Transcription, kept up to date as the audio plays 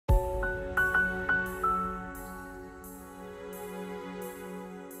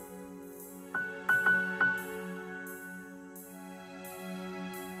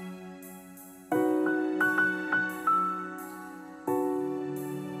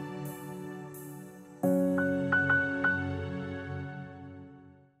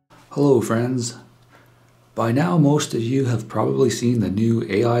Hello friends. By now most of you have probably seen the new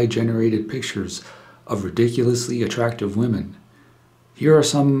AI generated pictures of ridiculously attractive women. Here are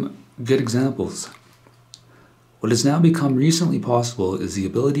some good examples. What has now become recently possible is the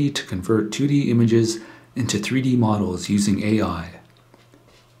ability to convert 2D images into 3D models using AI.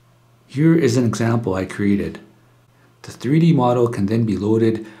 Here is an example I created. The 3D model can then be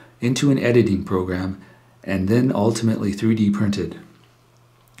loaded into an editing program and then ultimately 3D printed.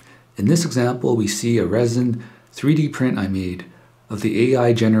 In this example, we see a resin 3D print I made of the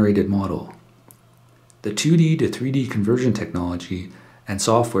AI generated model. The 2D to 3D conversion technology and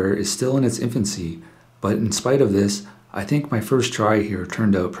software is still in its infancy, but in spite of this, I think my first try here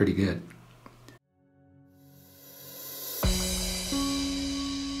turned out pretty good.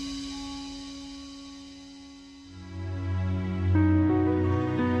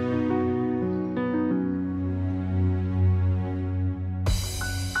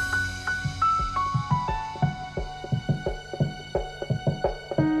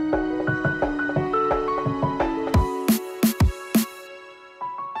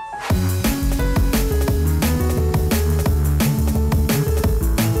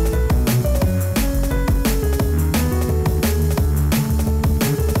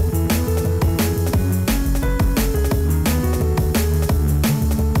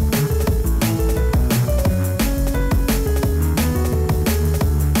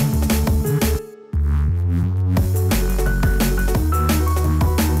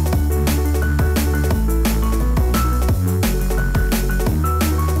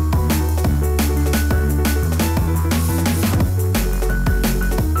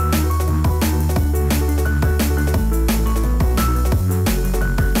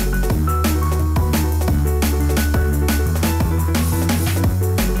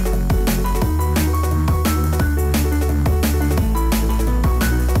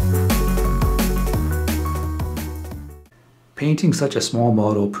 Painting such a small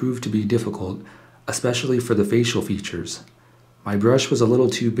model proved to be difficult, especially for the facial features. My brush was a little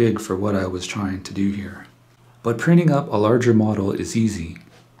too big for what I was trying to do here. But printing up a larger model is easy.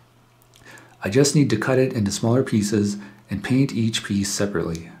 I just need to cut it into smaller pieces and paint each piece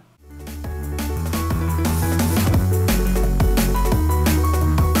separately.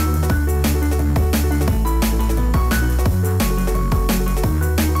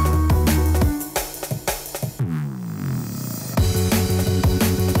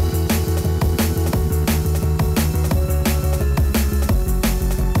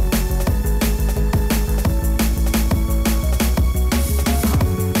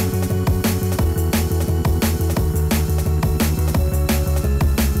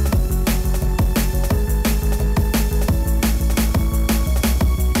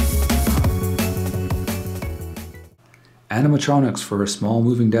 Animatronics for a small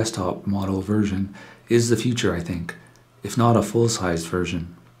moving desktop model version is the future, I think, if not a full-sized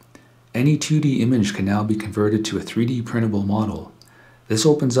version. Any 2D image can now be converted to a 3D printable model. This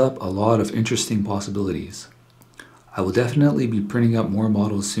opens up a lot of interesting possibilities. I will definitely be printing up more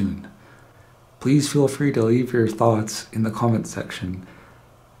models soon. Please feel free to leave your thoughts in the comment section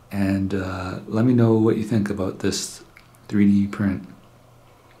and let me know what you think about this 3D print.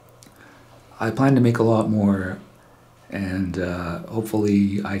 I plan to make a lot more, and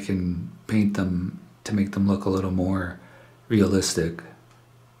hopefully I can paint them to make them look a little more realistic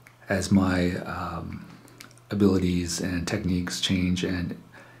as my abilities and techniques change and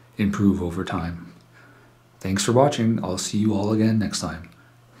improve over time. Thanks for watching. I'll see you all again next time.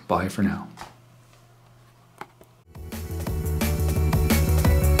 Bye for now.